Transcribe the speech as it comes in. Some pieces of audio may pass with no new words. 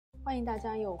欢迎大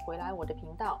家又回来我的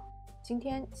频道。今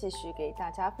天继续给大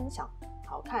家分享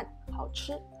好看、好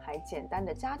吃还简单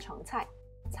的家常菜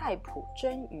——菜脯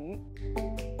蒸鱼。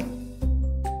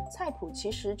菜脯其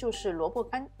实就是萝卜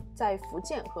干，在福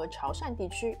建和潮汕地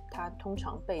区，它通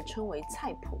常被称为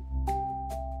菜脯。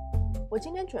我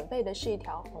今天准备的是一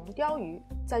条红鲷鱼，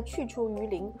在去除鱼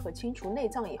鳞和清除内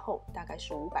脏以后，大概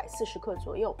是540克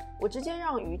左右。我直接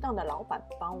让鱼档的老板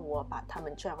帮我把它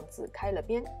们这样子开了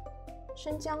边。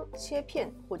生姜切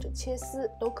片或者切丝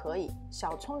都可以，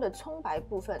小葱的葱白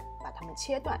部分把它们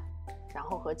切断，然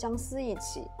后和姜丝一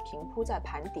起平铺在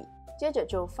盘底。接着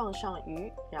就放上鱼，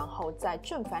然后在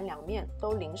正反两面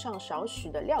都淋上少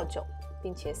许的料酒，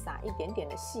并且撒一点点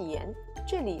的细盐。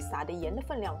这里撒的盐的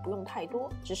分量不用太多，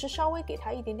只是稍微给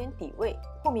它一点点底味，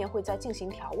后面会再进行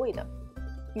调味的。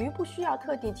鱼不需要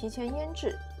特地提前腌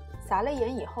制，撒了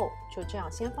盐以后就这样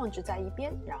先放置在一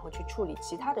边，然后去处理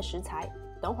其他的食材，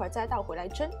等会儿再倒回来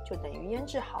蒸，就等于腌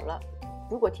制好了。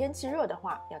如果天气热的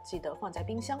话，要记得放在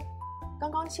冰箱。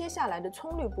刚刚切下来的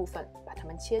葱绿部分，把它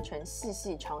们切成细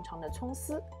细长长的葱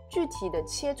丝。具体的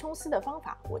切葱丝的方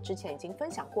法，我之前已经分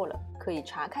享过了，可以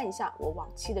查看一下我往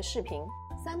期的视频。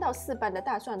3到4瓣的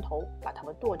大蒜头，把它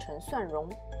们剁成蒜蓉。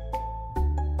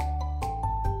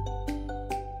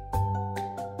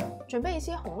准备一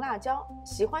些红辣椒，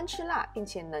喜欢吃辣并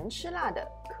且能吃辣的，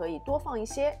可以多放一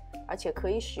些，而且可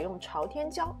以使用朝天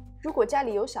椒。如果家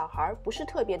里有小孩不是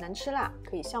特别能吃辣，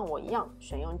可以像我一样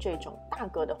选用这种大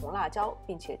个的红辣椒，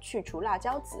并且去除辣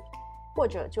椒籽，或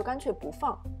者就干脆不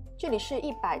放。这里是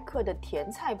100克的甜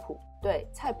菜脯，对，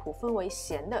菜脯分为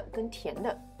咸的跟甜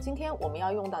的，今天我们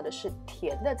要用到的是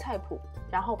甜的菜脯，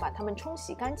然后把它们冲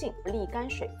洗干净，沥干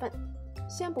水分。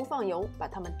先不放油，把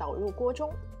它们倒入锅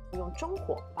中，用中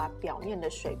火把表面的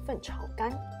水分炒干，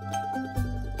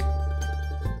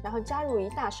然后加入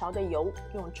1大勺的油，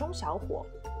用中小火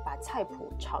把菜脯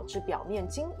炒至表面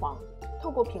金黄。透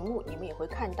过屏幕你们也会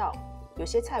看到，有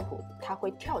些菜脯它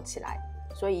会跳起来，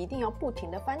所以一定要不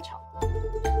停地翻炒。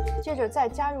接着再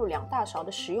加入2大勺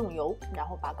的食用油，然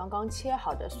后把刚刚切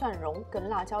好的蒜蓉跟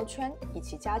辣椒圈一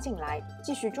起加进来，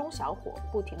继续中小火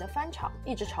不停地翻炒，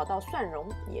一直炒到蒜蓉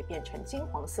也变成金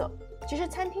黄色。其实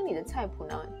餐厅里的菜脯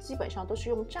呢，基本上都是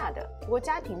用炸的，不过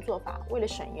家庭做法为了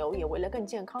省油也为了更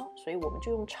健康，所以我们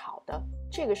就用炒的。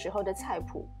这个时候的菜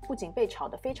脯不仅被炒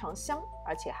得非常香，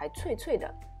而且还脆脆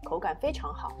的，口感非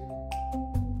常好。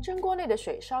蒸锅内的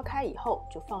水烧开以后，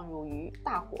就放入鱼，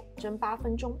大火蒸8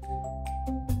分钟。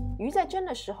鱼在蒸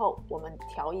的时候，我们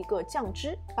调一个酱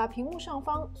汁，把屏幕上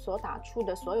方所打出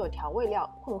的所有调味料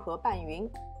混合拌匀，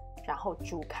然后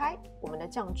煮开，我们的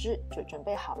酱汁就准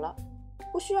备好了。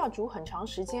不需要煮很长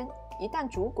时间，一旦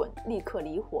煮滚，立刻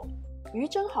离火。鱼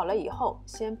蒸好了以后，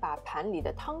先把盘里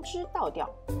的汤汁倒掉，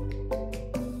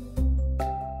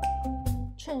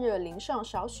趁热淋上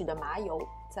少许的麻油，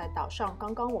再倒上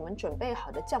刚刚我们准备好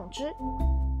的酱汁。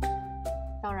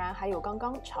当然还有刚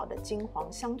刚炒的金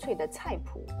黄香脆的菜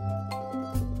脯，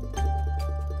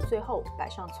最后摆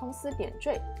上葱丝点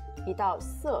缀，一道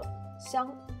色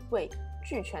香味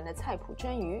俱全的菜脯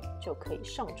蒸鱼就可以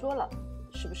上桌了。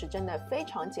是不是真的非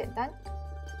常简单？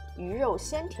鱼肉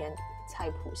鲜甜，菜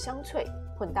脯香脆，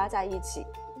混搭在一起，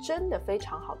真的非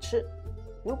常好吃。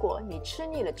如果你吃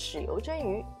腻了豉油蒸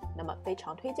鱼，那么非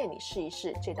常推荐你试一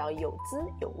试这道有滋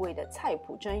有味的菜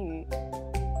脯蒸鱼。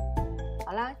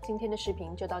好啦，今天的视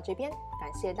频就到这边，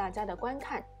感谢大家的观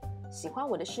看。喜欢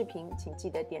我的视频，请记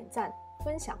得点赞、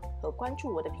分享和关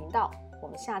注我的频道。我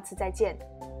们下次再见。